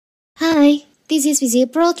This is Vizzy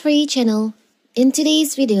Pro 3 channel. In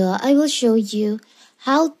today's video, I will show you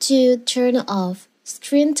how to turn off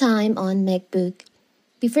screen time on Macbook.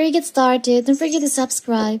 Before you get started, don't forget to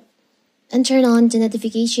subscribe and turn on the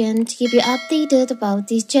notification to keep you updated about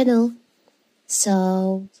this channel.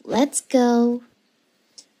 So, let's go.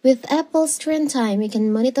 With Apple Screen Time, you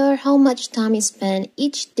can monitor how much time you spend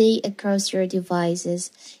each day across your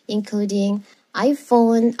devices, including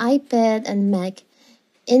iPhone, iPad, and Mac.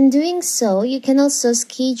 In doing so, you can also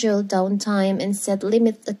schedule downtime and set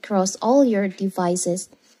limits across all your devices.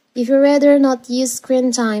 If you rather not use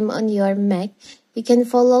screen time on your Mac, you can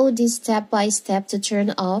follow this step by step to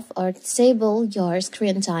turn off or disable your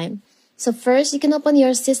screen time. So first, you can open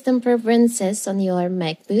your system preferences on your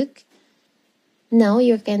MacBook. Now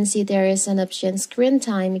you can see there is an option screen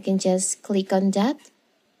time. You can just click on that.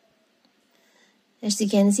 As you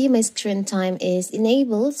can see, my screen time is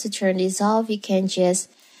enabled. To turn this off, you can just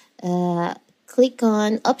click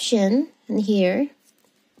on option and here.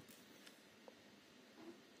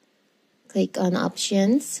 Click on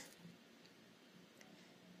options.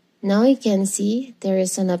 Now you can see there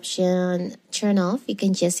is an option turn off. You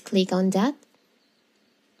can just click on that.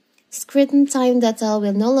 Screen time data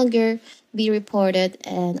will no longer be reported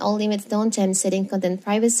and all limits, downtime setting, content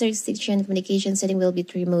privacy restriction, communication setting will be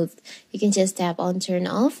removed. You can just tap on turn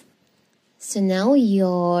off. So now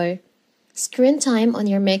your screen time on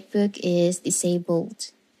your MacBook is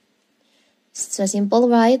disabled. So simple,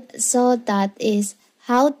 right? So that is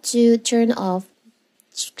how to turn off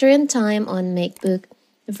screen time on MacBook.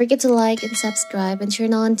 Don't forget to like and subscribe and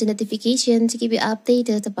turn on the notification to keep you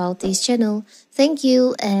updated about this channel. Thank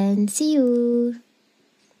you and see you.